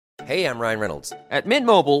Hey, I'm Ryan Reynolds. At Mint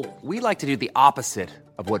Mobile, we like to do the opposite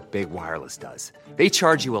of what Big Wireless does. They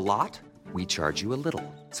charge you a lot, we charge you a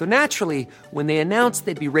little. So naturally, when they announced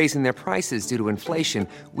they'd be raising their prices due to inflation,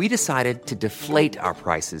 we decided to deflate our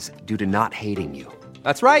prices due to not hating you.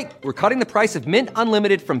 That's right. We're cutting the price of Mint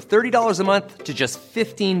Unlimited from $30 a month to just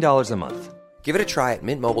 $15 a month. Give it a try at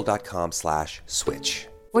mintmobile.com/switch.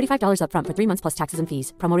 $45 up front for 3 months plus taxes and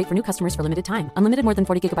fees. Promo rate for new customers for limited time. Unlimited more than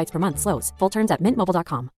 40 gigabytes per month. Slows full terms at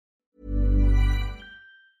mintmobile.com.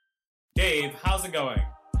 Dave, how's it going?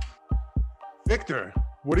 Victor,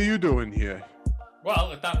 what are you doing here?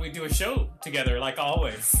 Well, I thought we'd do a show together like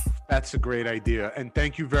always. That's a great idea. And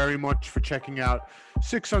thank you very much for checking out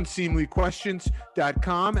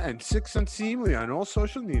sixunseemlyquestions.com and Six Unseemly on all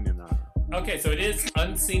social media now. Okay, so it is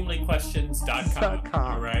unseemlyquestions.com.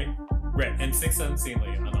 All right. Right, and Six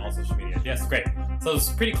Unseemly on all social media. Yes, great. So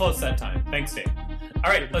it's pretty close that time. Thanks, Dave.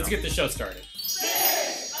 All right, let's get the show started.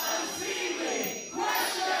 Six Unseemly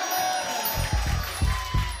Questions!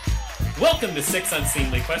 Welcome to Six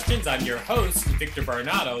Unseemly Questions. I'm your host, Victor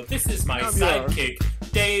Barnato. This is my sidekick,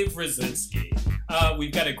 Dave Rzucki.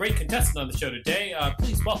 We've got a great contestant on the show today.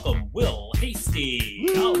 Please welcome Will Hasty.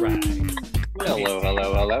 All right.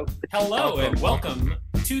 Hello. Hello, and welcome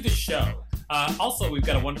to the show. Also, we've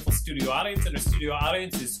got a wonderful studio audience, and our studio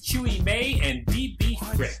audience is Chewy May and DB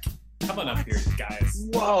Frick. Come on up here, guys.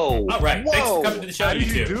 Whoa. All right. Thanks for coming to the show, How do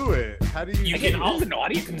you do it? How do you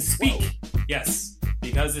can speak. Whoa. Yes,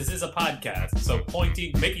 because this is a podcast. So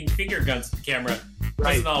pointing, making finger guns to the camera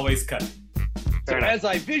doesn't always cut. So as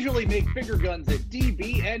I visually make finger guns at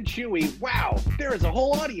DB and Chewy, wow, there is a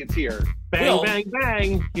whole audience here. Bang, bang,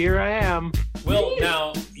 bang. Here I am. Will,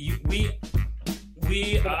 now,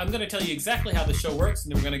 I'm going to tell you exactly how the show works,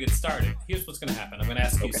 and then we're going to get started. Here's what's going to happen. I'm going to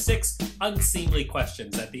ask you 6 unseemly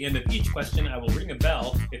questions. At the end of each question, I will ring a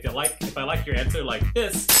bell if I like your answer like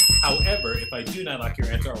this. However, if I do not like your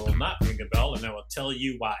answer, I will not ring a bell, and I will tell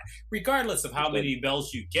you why. Regardless of how many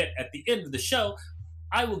bells you get at the end of the show,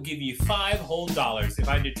 I will give you $5 whole if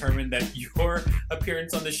I determine that your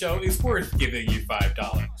appearance on the show is worth giving you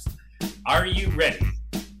 $5. Are you ready?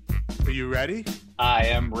 Are you ready? I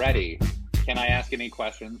am ready. Can I ask any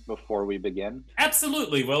questions before we begin?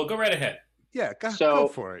 Absolutely, Will. Go right ahead. Yeah, go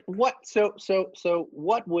for it. So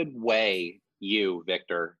what would weigh you,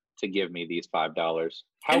 Victor, to give me these $5?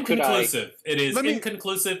 Inconclusive. It is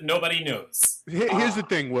inconclusive. Nobody knows. Here's the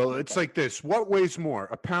thing, Will. It's like this. What weighs more,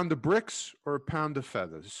 a pound of bricks or a pound of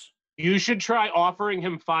feathers? You should try offering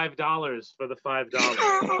him $5 for the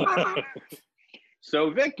 $5.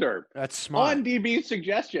 So, Victor, that's smart. On DB's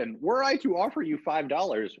suggestion, were I to offer you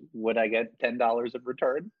 $5, would I get $10 in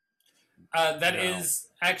return? That is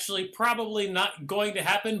actually probably not going to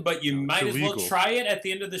happen, but you might as well try it at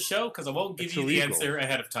the end of the show because I won't give you the answer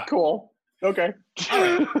ahead of time. Cool. Okay. All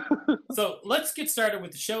right. So let's get started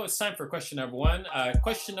with the show. It's time for question number 1.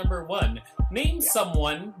 Question number 1. Name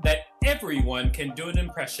someone that everyone can do an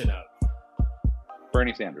impression of.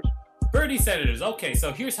 Bernie Sanders. Bernie Sanders. Okay,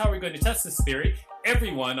 so here's how we're going to test this theory.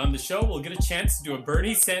 Everyone on the show will get a chance to do a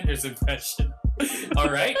Bernie Sanders impression. All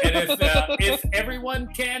right? And if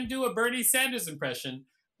everyone can do a Bernie Sanders impression,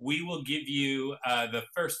 we will give you the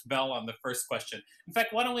first bell on the first question. In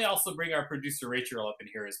fact, why don't we also bring our producer Rachel up in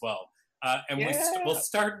here as well? We'll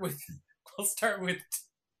start with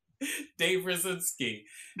Dave Rzucki.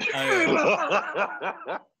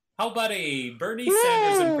 How about a Bernie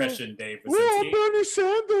Sanders impression, Dave Rzucki? Oh, Bernie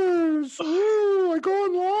Sanders. Oh, I go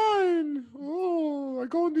online. Oh, I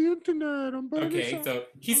go on the internet. I'm Bernie Sanders. So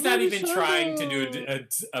he's not even trying to do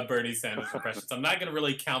a Bernie Sanders impression. So I'm not going to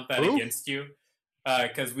really count that against you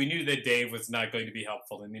because we knew that Dave was not going to be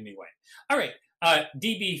helpful in any way. All right.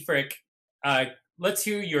 DB Frick, let's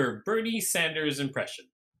hear your Bernie Sanders impression.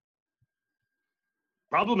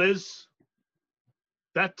 Problem is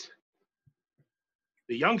that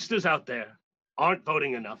the youngsters out there aren't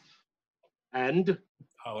voting enough. And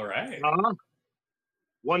all right. 1%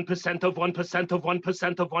 of 1% of 1% of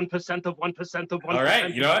 1% of 1% of 1%. All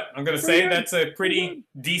right. You know what? I'm going to say that's a pretty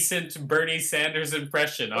decent Bernie Sanders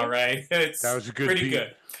impression. All right. That was a good pretty beat.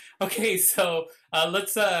 Good. Okay, so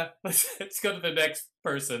let's go to the next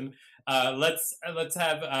person. Let's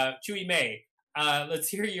have Chewy May. Let's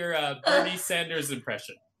hear your Bernie Sanders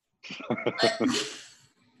impression.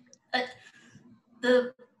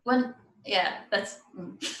 The one, that's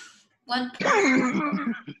one.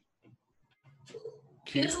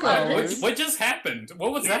 He does a lot of this. What just happened?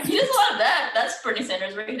 What was that? He does a lot of that. That's Bernie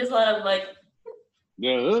Sanders, right? He does a lot of like.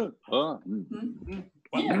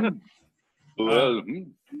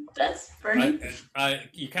 That's Bernie.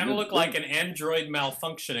 You kind of look like an android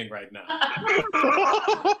malfunctioning right now.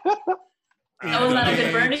 That was not a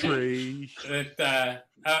good Bernie.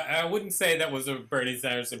 I wouldn't say that was a Bernie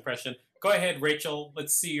Sanders impression. Go ahead, Rachel.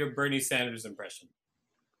 Let's see your Bernie Sanders impression.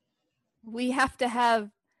 We have to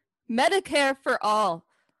have Medicare for all.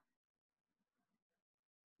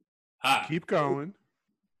 Keep going.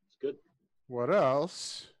 It's good. What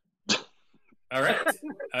else? All right.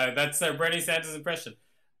 That's Bernie Sanders impression.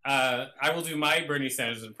 I will do my Bernie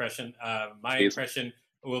Sanders impression. My impression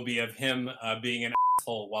will be of him being an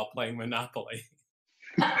asshole while playing Monopoly.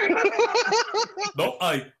 No,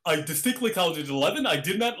 I distinctly counted 11. I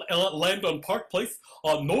did not land on Park Place,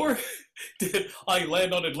 nor did I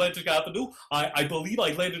land on Atlantic Avenue. I believe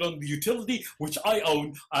I landed on the utility, which I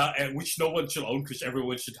own, and which no one should own because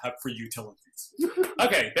everyone should have free utilities.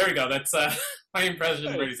 Okay, there we go. That's my impression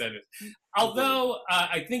of Bernie Sanders. Although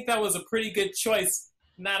I think that was a pretty good choice.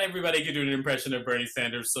 Not everybody can do an impression of Bernie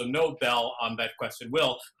Sanders, so no bell on that question.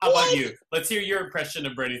 Will, how about you? Let's hear your impression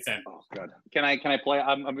of Bernie Sanders. Oh, God. Can I play?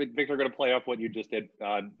 I'm Victor, going to play off what you just did.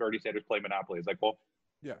 Bernie Sanders play Monopoly. Is that cool?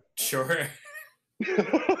 Yeah. Sure.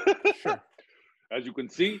 Sure. As you can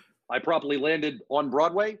see, I properly landed on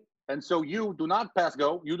Broadway, and so you do not pass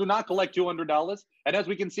go. You do not collect $200. And as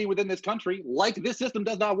we can see within this country, like this system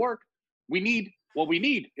does not work. What we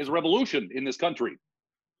need is revolution in this country.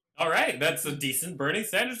 All right, that's a decent Bernie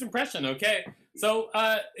Sanders impression. Okay, so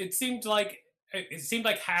it seemed like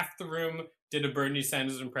half the room did a Bernie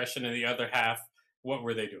Sanders impression, and the other half, what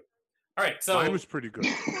were they doing? All right, so Mine was pretty good.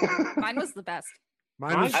 Mine was the best.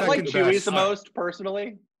 Mine was I like second Chewy's best. the most,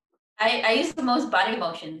 personally. I use the most body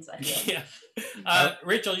motions, I feel. Yeah.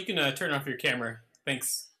 Rachel, you can turn off your camera.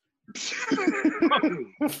 Thanks.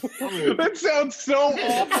 That sounds so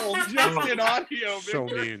awful just in audio. So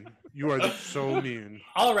mean. You are so mean.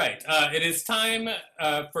 All right. It is time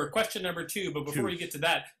for question number 2. But before you get to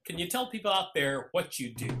that, can you tell people out there what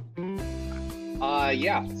you do?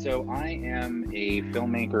 Yeah. So I am a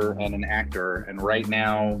filmmaker and an actor. And right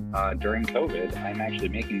now, during COVID, I'm actually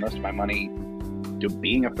making most of my money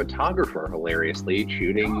being a photographer, hilariously,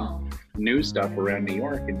 shooting new stuff around New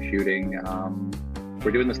York and shooting.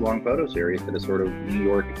 We're doing this long photo series that is sort of New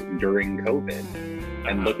York during COVID.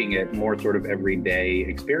 And looking at more sort of everyday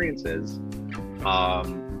experiences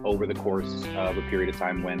over the course of a period of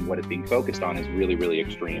time when what is being focused on is really, really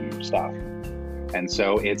extreme stuff. And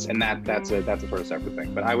so that's a sort of separate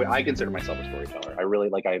thing. But I consider myself a storyteller. I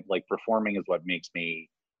like performing is what makes me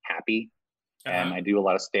happy. And I do a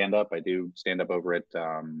lot of stand-up. I do stand-up over at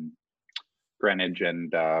Greenwich and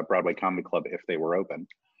Broadway Comedy Club if they were open.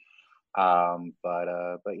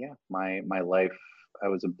 But yeah, my life. I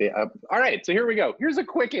was a bit. All right, so here we go. Here's a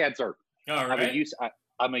quick answer. All right.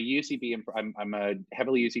 I'm a UCB. I'm a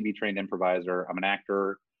heavily UCB trained improviser. I'm an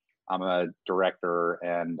actor. I'm a director,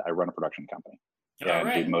 and I run a production company.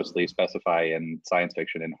 And do mostly specify in science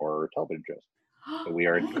fiction and horror television shows that we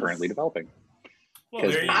are currently developing. Well,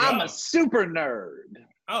 there you I'm go. a super nerd.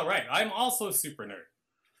 All right, I'm also a super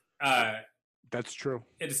nerd. That's true.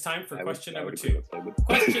 It is time for question number 2.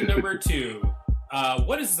 Question number 2.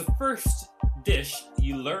 What is the first dish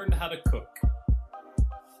you learned how to cook?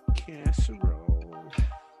 Casserole.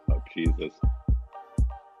 Oh, Jesus.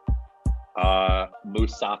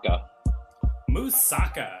 Moussaka.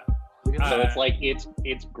 Moussaka. So it's like it's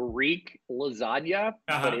Greek lasagna,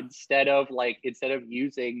 but instead of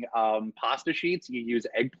using pasta sheets, you use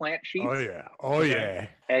eggplant sheets. Oh yeah.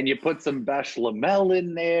 And you put some bechamel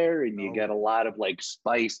in there, and you get a lot of like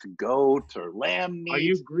spiced goat or lamb meat. Are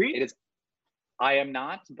you Greek? I am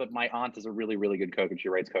not, but my aunt is a really, really good cook, and she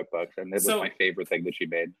writes cookbooks, and it was my favorite thing that she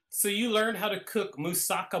made. So you learned how to cook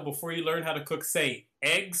moussaka before you learned how to cook, say,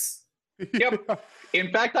 eggs? Yep.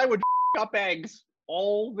 In fact, I would up eggs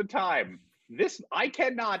all the time. I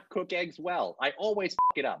cannot cook eggs well. I always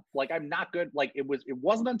it up. Like I'm not good. Like it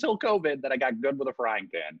wasn't until COVID that I got good with a frying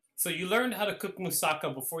pan. So you learned how to cook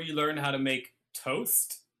moussaka before you learned how to make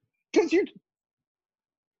toast?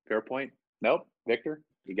 Fair point. Nope, Victor.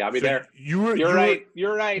 You got me there. You're right.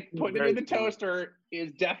 You're right. Putting it in the toaster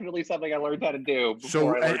is definitely something I learned how to do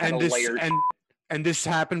before I learned how to layer. And this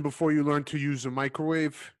happened before you learned to use a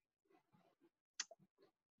microwave?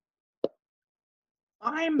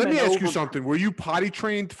 Let me ask you something. Were you potty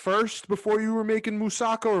trained first before you were making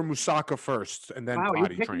moussaka, or moussaka first and then potty you're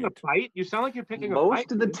picking trained? a fight? You sound like you're picking a fight.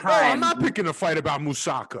 Most of the No, time. I'm not picking a fight about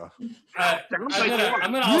moussaka. You are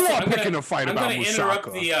picking a fight about I'm moussaka. going to interrupt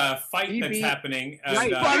the fight that's happening.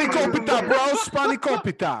 Spanikopita, bro.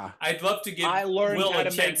 Spanikopita. I'd love to give I learned Will how a to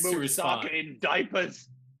make chance to respond. moussaka in diapers.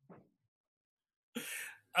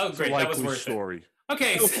 Oh, great. That was Likely worth story. it.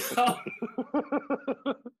 Okay, so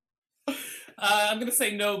I'm going to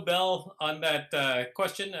say no bell on that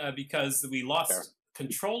question because we lost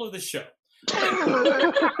control of the show.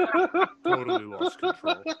 Totally lost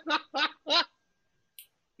control.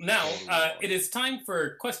 Now, it is time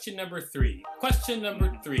for question number 3. Question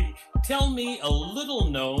number 3. Tell me a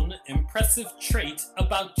little-known impressive trait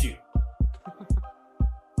about you.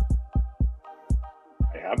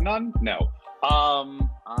 I have none? No.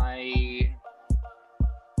 I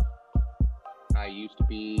used to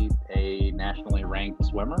be a nationally ranked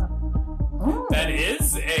swimmer.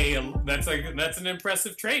 That's an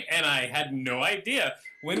impressive trait, and I had no idea.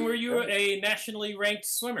 When were you a nationally ranked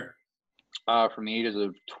swimmer? From the ages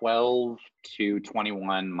of 12 to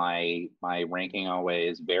 21, my ranking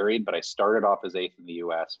always varied, but I started off as 8th in the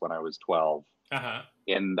U.S. when I was 12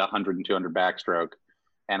 in the 100 and 200 backstroke,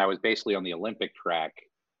 and I was basically on the Olympic track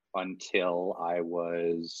until I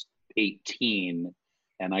was 18,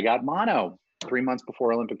 and I got mono 3 months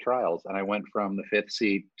before Olympic trials, and I went from the 5th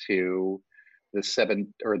seat to the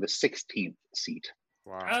 16th seat.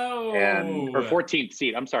 Wow. Oh. Or 14th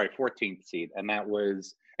seat. I'm sorry, 14th seat, and that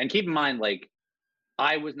was. And keep in mind, like,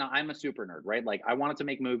 I'm a super nerd, right? Like, I wanted to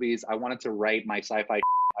make movies. I wanted to write my sci-fi.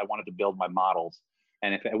 I wanted to build my models.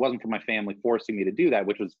 And if it wasn't for my family forcing me to do that,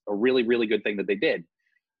 which was a really, really good thing that they did,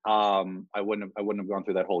 I wouldn't have gone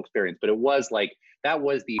through that whole experience. But it was like, that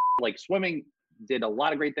was like, swimming did a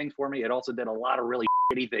lot of great things for me. It also did a lot of really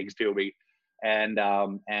shitty things to me. And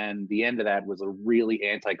the end of that was a really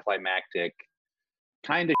anticlimactic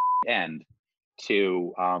kind of end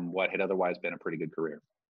to what had otherwise been a pretty good career.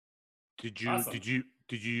 Did you Awesome. did you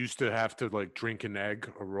used to have to like drink an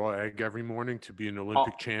egg, a raw egg every morning to be an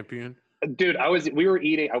Olympic champion? Dude, I wasn't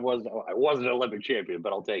an Olympic champion,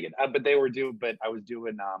 but I'll take it. But I was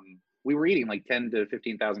doing we were eating like 10 to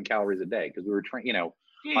 15,000 calories a day because we were training,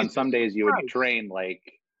 on some days you would train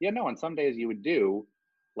on some days you would do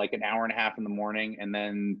like an hour and a half in the morning and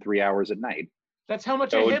then 3 hours at night. That's how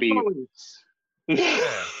much a hippo eats.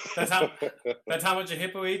 That's how much a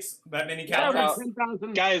hippo eats? That many calories?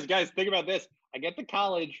 Guys, think about this. I get to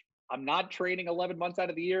college. I'm not training 11 months out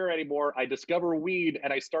of the year anymore. I discover weed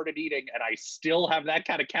and I started eating and I still have that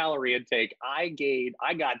kind of calorie intake. I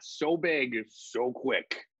got so big so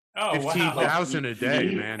quick. Oh, 15,000 a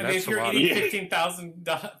day, man. I mean, That's if you're a lot. eating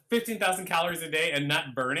 15,000 calories a day and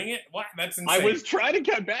not burning it, what? That's insane. I was trying to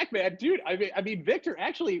cut back, man. Dude, I mean, Victor,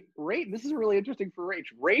 actually, this is really interesting for Rach.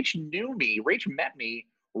 Rach knew me. Rach met me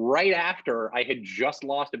right after I had just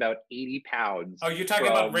lost about 80 pounds. Oh, you're talking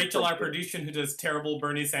about Rachel, our producer, who does terrible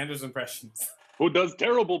Bernie Sanders impressions. Who does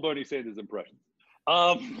terrible Bernie Sanders impressions.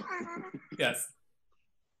 Yes.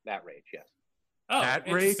 That Rach, yes. Oh, That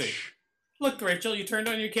interesting. Rach? Look, Rachel, you turned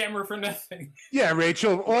on your camera for nothing. Yeah,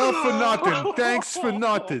 Rachel, all for nothing. Thanks for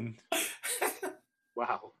nothing.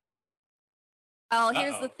 Wow. Well,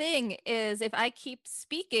 here's the thing: is if I keep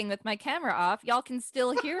speaking with my camera off, y'all can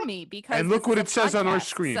still hear me because. And look this what is it a says on our podcast.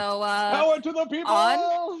 screen. So Power to the people. on,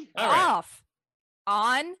 All right. off,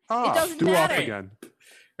 on. It Off. doesn't Do matter. off again.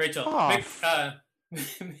 Rachel, Off.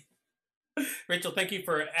 Rachel, thank you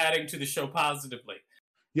for adding to the show positively.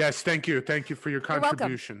 Yes, thank you. Thank you for your You're welcome.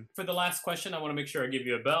 contribution. For the last question, I want to make sure I give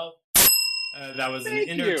you a bell. That was Thank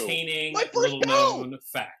an you. entertaining My first little-known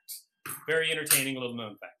fact. Very entertaining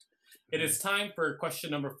little-known fact. It is time for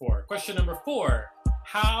question number 4. Question number 4.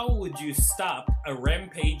 How would you stop a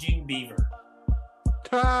rampaging beaver?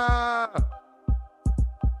 Ta!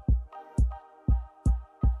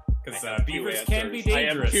 Because I have beavers two can be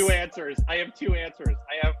answers. dangerous. I have two answers.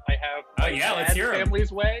 I have Oh, my yeah, let's dad's hear 'em.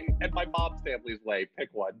 family's way and my mom's family's way. Pick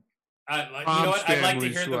one. You know what? I'd like to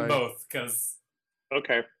hear them Stanley's both. Because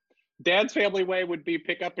Okay. Dad's family way would be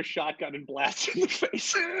pick up a shotgun and blast in the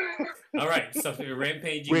face. all right, so a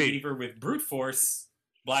rampaging Wait. beaver with brute force,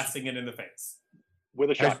 blasting it in the face.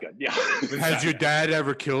 With a shotgun, yeah. With Has your shotgun. dad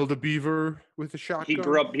ever killed a beaver with a shotgun? He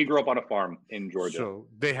grew up on a farm in Georgia. So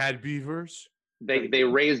they had beavers? They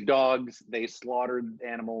raised dogs, they slaughtered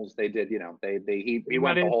animals, they did, he went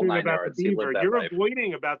the whole 9 yards. He lived that You're life.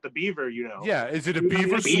 avoiding about the beaver, Yeah, is it a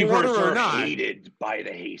Beavers beaver Beavers slaughter or are not? hated by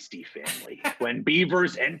the Hasty family. When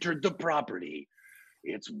beavers entered the property,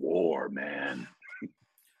 it's war, man.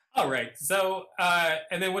 All right, so,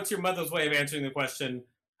 and then what's your mother's way of answering the question,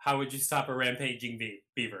 how would you stop a rampaging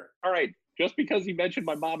beaver? All right, just because you mentioned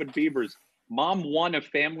my mom and beavers, Mom won a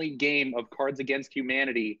family game of Cards Against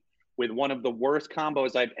Humanity with one of the worst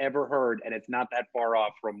combos I've ever heard, and it's not that far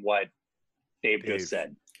off from what Dave just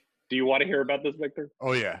said. Do you want to hear about this, Victor?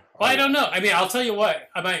 Oh, yeah. Well, I don't know. I mean, I'll tell you what.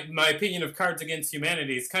 My opinion of Cards Against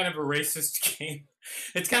Humanity is kind of a racist game.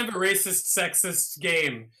 It's kind of a racist, sexist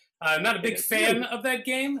game. I'm not a big fan of that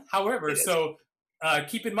game. However, so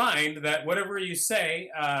keep in mind that whatever you say,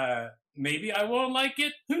 maybe I won't like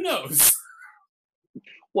it. Who knows?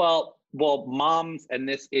 Well, Well, moms, and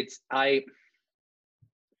this, it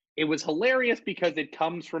was hilarious because it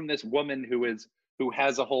comes from this woman who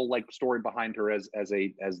has a whole like story behind her as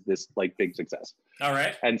this like big success. All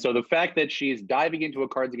right. And so the fact that she's diving into a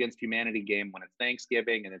Cards Against Humanity game when it's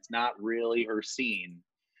Thanksgiving and it's not really her scene,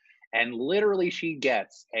 and literally she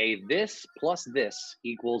gets a this plus this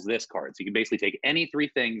equals this card. So you can basically take any three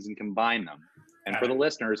things and combine them. And for the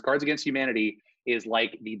listeners, Cards Against Humanity is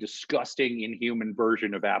like the disgusting, inhuman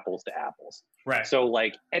version of Apples to Apples. Right. So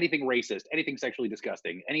like anything racist, anything sexually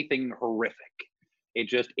disgusting, anything horrific.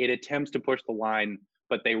 It attempts to push the line,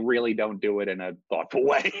 but they really don't do it in a thoughtful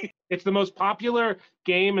way. It's the most popular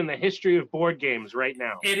game in the history of board games right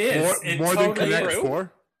now. It is. More than Connect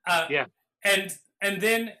 4? Yeah. And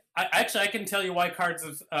then I can tell you why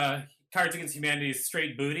Cards Against Humanity is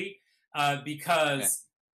straight booty, because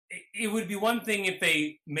it would be one thing if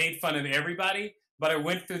they made fun of everybody, but I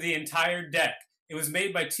went through the entire deck. It was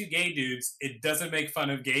made by two gay dudes. It doesn't make fun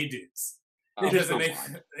of gay dudes. It doesn't make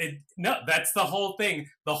it. No, that's the whole thing.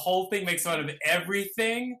 The whole thing makes fun of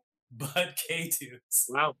everything but gay dudes.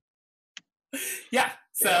 Wow. Yeah.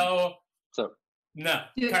 So no.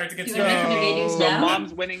 Cards Against Humanity. So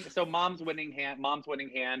mom's winning hand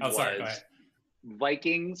was sorry, go ahead.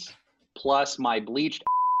 Vikings plus my bleached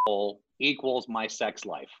equals my sex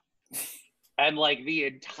life. And like the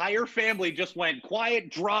entire family just went,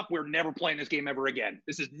 quiet, drop, we're never playing this game ever again.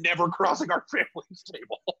 This is never crossing our family's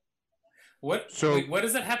table. What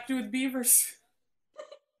does that have to do with beavers?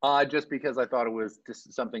 Just because I thought it was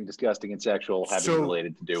just something disgusting and sexual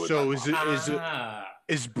related to do with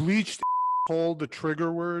is bleached hole the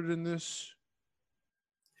trigger word in this?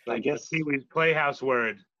 I guess Pee-wee's Playhouse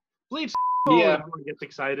word. Bleached everyone gets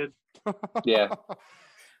excited. Yeah.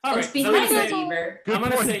 All right, I'm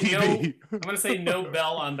gonna say no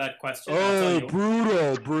bell on that question. Oh,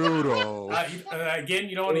 brutal. Again,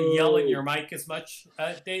 you don't want to yell in your mic as much,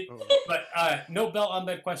 Dave. But no bell on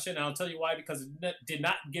that question. And I'll tell you why, because it did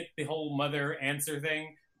not get the whole mother answer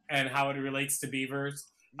thing and how it relates to beavers.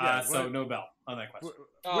 So no bell on that question.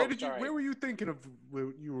 Where were you thinking of?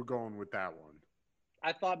 Where you were going with that one?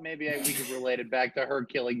 I thought maybe we could relate it back to her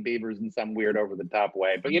killing beavers in some weird over the top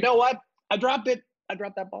way. But you know what? I dropped it. I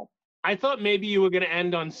dropped that ball. I thought maybe you were going to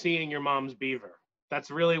end on seeing your mom's beaver. That's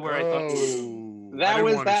really where I thought you were. That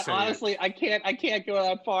was that. Honestly, I can't go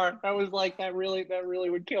that far. That was like that really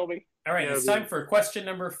would kill me. All right, it's time for question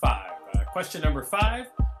number 5. Question number 5: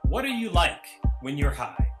 what are you like when you're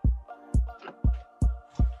high?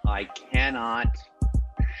 I cannot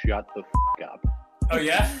shut the up. Oh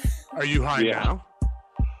yeah? Are you high now?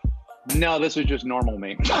 No, this is just normal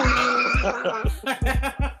me.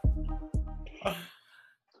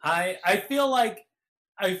 I feel like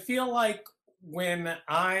when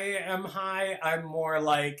I am high, I'm more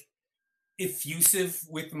like effusive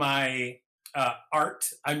with my art.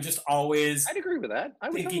 I'm just always. I'd agree with that.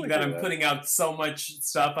 Thinking that I'm putting out so much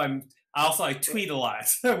stuff. I tweet a lot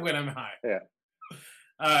when I'm high. Yeah.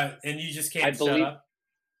 And you just can't shut up.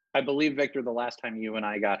 I believe, Victor, the last time you and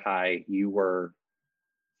I got high, you were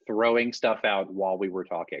throwing stuff out while we were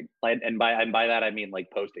talking. And by that I mean like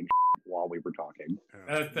posting while we were talking.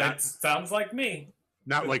 That sounds like me.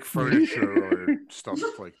 Not like furniture or stuff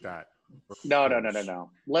like that. No.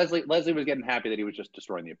 Leslie was getting happy that he was just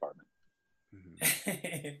destroying the apartment.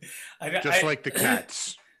 Just like the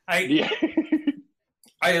cats. I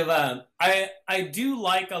do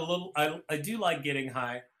like I do like getting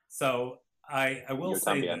high. So I will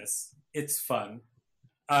say this. It's fun.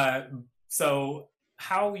 So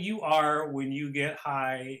how you are when you get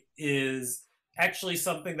high is actually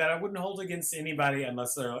something that I wouldn't hold against anybody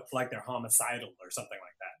unless they're homicidal or something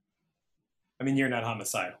like that. I mean, you're not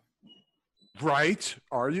homicidal. Right?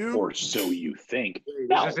 Are you? Or so you think. Is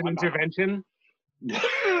this an intervention?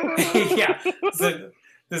 Yeah. This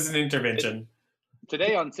is an intervention.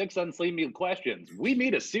 Today on 6 Unsleeping Questions, we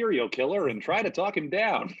meet a serial killer and try to talk him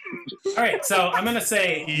down. All right, so I'm going to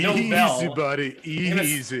say no bell. Easy, buddy.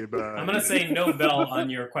 Easy, buddy. I'm going to say no bell on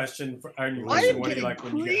your question. I am getting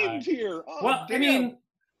creamed here. Oh, well, damn. I mean,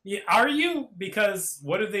 are you? Because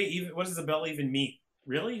what does the bell even mean?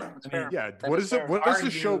 Really? What is the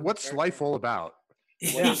show? What's life all about?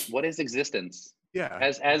 Yeah. What is existence? Yeah.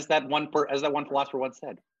 As that one philosopher once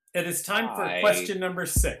said. It is time for question number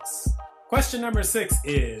 6. Question number 6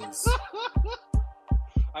 is...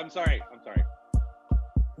 I'm sorry.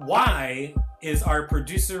 Why is our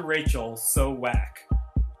producer Rachel so whack?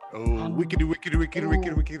 Oh, wicked.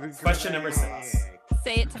 Question number 6.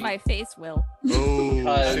 Say it to my face, Will.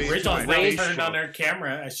 Oh, Rachel's now turned on her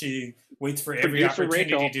camera as she waits for every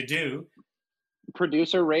opportunity to do.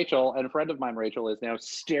 Producer Rachel and a friend of mine, Rachel, is now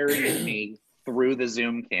staring at me through the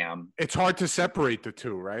Zoom cam. It's hard to separate the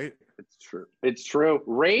two, right? It's true. It's true.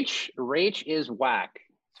 Rach is whack,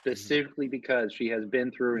 specifically because she has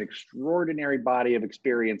been through an extraordinary body of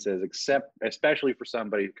experiences, especially for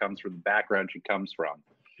somebody who comes from the background she comes from,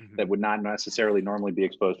 that would not necessarily normally be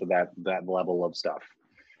exposed to that level of stuff.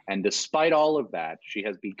 And despite all of that, she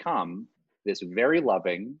has become this very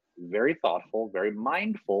loving, very thoughtful, very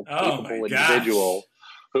mindful, capable individual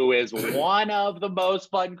who is one of the most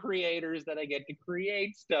fun creators that I get to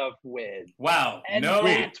create stuff with. Wow. And no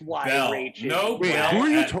that's why Bell. Rach No Wait, Bell who are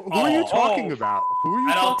you talking about? Who are you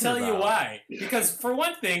And I'll talking tell you about? why. Because for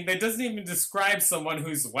one thing, that doesn't even describe someone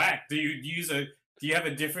who's whack. Do you have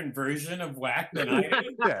a different version of whack than I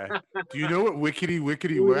do? Yeah. Do you know what wickety whack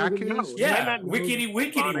is? Yeah, wickety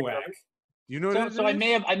whack. You know what so I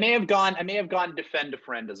may have gone defend a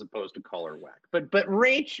friend as opposed to call her whack. But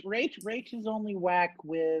Rach is only whack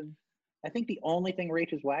with, I think the only thing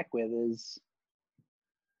Rach is whack with is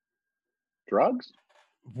drugs.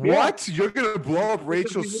 What? You're gonna blow up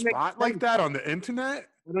Rachel's spot like that on the internet?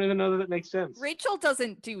 I don't even know that makes sense. Rachel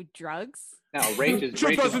doesn't do drugs. No,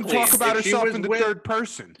 Rachel doesn't talk about herself in the third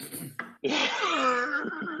person.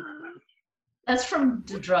 That's from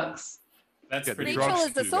the drugs. That's pretty Rachel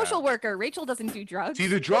is a social worker. Rachel doesn't do drugs. See,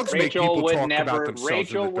 the drugs make people talk about themselves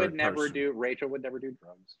Rachel in the would third never person. do. Rachel would never do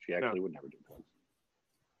drugs. She actually would never do drugs.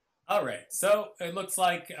 All right, so it looks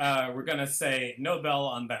like we're gonna say no Bell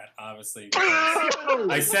on that, obviously.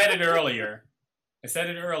 I said it earlier.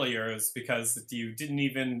 Is because you didn't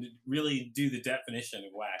even really do the definition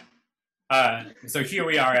of whack. So here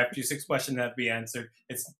we are after 6 questions have been answered.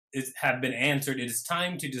 Have been answered. It is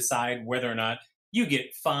time to decide whether or not you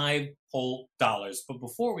get $5 whole. But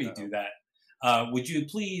before we do that, would you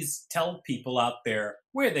please tell people out there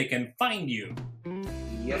where they can find you?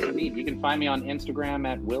 Yes, indeed. You can find me on Instagram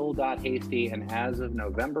at will.hasty, and as of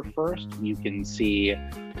November 1st, you can see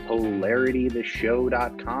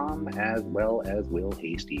polaritytheshow.com as well as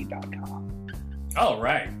willhasty.com. All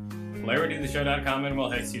right. polaritytheshow.com and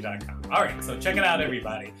willhasty.com. All right, so check it out,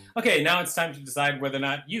 everybody. Okay, now it's time to decide whether or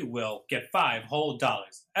not you will get $5 whole.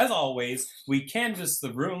 As always, we canvass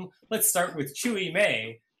the room. Let's start with Chewy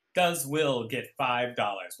May. Does Will get $5?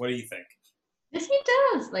 What do you think? Yes, he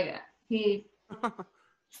does.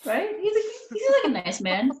 Right? He's like a nice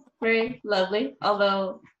man. Very lovely.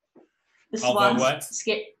 Although the swans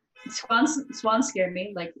scare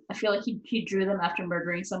me. Like, I feel like he drew them after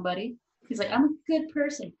murdering somebody. He's like, I'm a good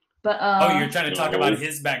person. But you're trying to talk about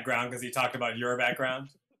his background because he talked about your background?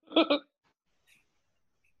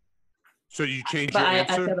 So you changed your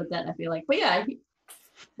answer? I feel like that. I feel like, but yeah.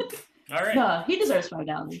 All right. No, he deserves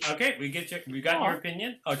 $5. Okay, we got your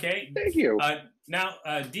opinion. Okay. Thank you. Now,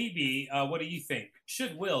 DB, what do you think?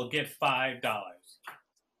 Should Will get $5?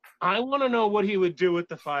 I want to know what he would do with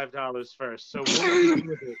the $5 first. So what would he do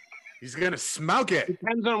with it? He's gonna smoke it.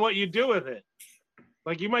 Depends on what you do with it.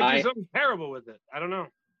 Like, you might do something terrible with it. I don't know.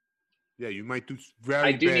 Yeah, you might do very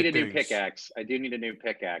I do bad need a things. new pickaxe.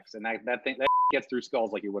 And that thing that gets through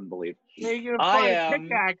skulls like you wouldn't believe. You're gonna find a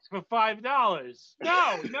pickaxe for $5.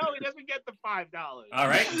 No, he doesn't get the $5. All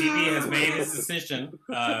right, DB has made his decision.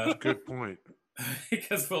 Good point.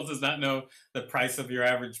 Because Will does not know the price of your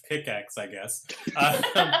average pickaxe, I guess. All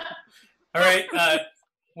right,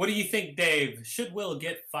 what do you think, Dave? Should Will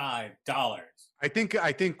get $5? I think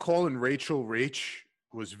calling Rachel Rach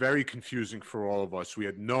was very confusing for all of us. We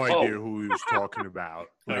had no idea who he was talking about.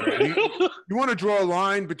 Like, you want to draw a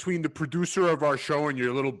line between the producer of our show and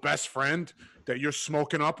your little best friend that you're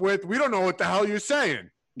smoking up with? We don't know what the hell you're saying.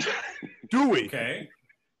 Do we? Okay.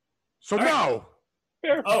 So no.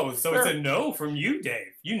 Oh, so it's a no from you,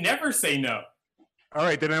 Dave. You never say no. All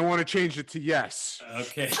right, then I want to change it to yes.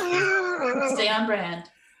 Okay. Stay on brand.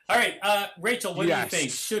 All right, Rachel, what do you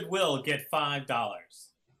think? Should Will get $5?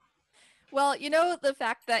 Well, you know, the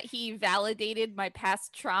fact that he validated my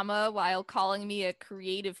past trauma while calling me a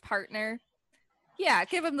creative partner? Yeah,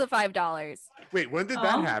 give him the $5. Wait, when did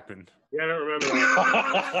that happen? Yeah, I don't remember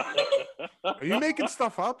that. Are you making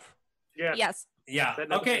stuff up? Yeah. Yes. Yeah.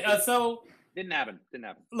 Okay, so Didn't happen.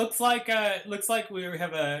 looks like we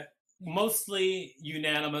have a mostly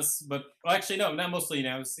unanimous, but actually no, not mostly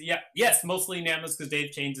unanimous. Yeah, yes, mostly unanimous because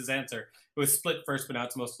Dave changed his answer. It was split first, but now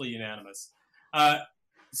it's mostly unanimous.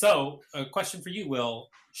 So a question for you, Will: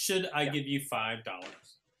 should I give you $5?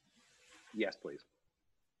 Yes, please.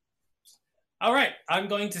 All right, I'm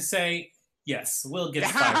going to say yes. Will gets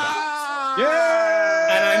 $5. Yeah.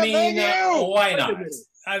 And I mean, why not?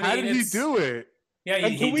 I mean, how did he do it? Yeah,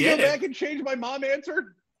 Can he we did go it. back and change my mom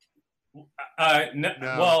answer? No.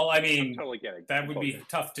 Well, I mean, I'm totally kidding. that would be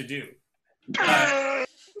tough to do. Can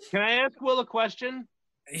I ask Will a question?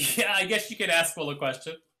 Yeah, I guess you could ask Will a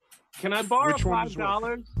question. Can I borrow Which one is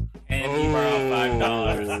 $5? And he borrowed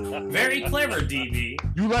 $5. Very clever, DB.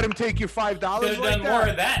 You let him take your $5 Could have like done that? more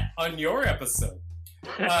of that on your episode.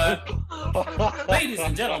 Ladies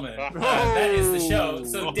and gentlemen, that is the show.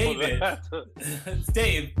 So, David,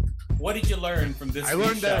 Dave, what did you learn from this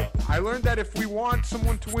week's show? I learned that if we want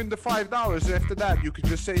someone to win the $5, after that you could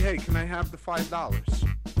just say, "Hey, can I have the $5?"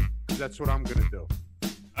 That's what I'm gonna do.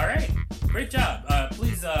 All right, great job.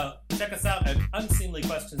 Please check us out at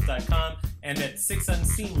unseemlyquestions.com and at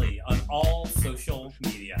 6unseemly on all social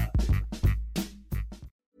media.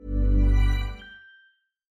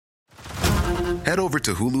 Head over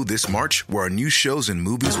to Hulu this March, where our new shows and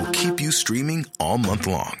movies will keep you streaming all month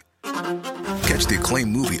long. Catch the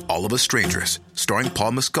acclaimed movie All of Us Strangers, starring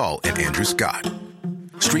Paul Mescal and Andrew Scott.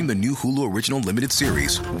 Stream the new Hulu original limited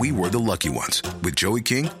series We Were the Lucky Ones with Joey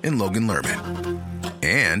King and Logan Lerman.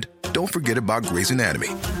 And don't forget about Grey's Anatomy.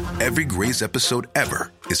 Every Grey's episode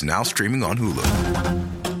ever is now streaming on Hulu.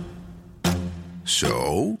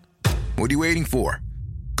 So, what are you waiting for?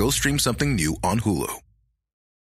 Go stream something new on Hulu.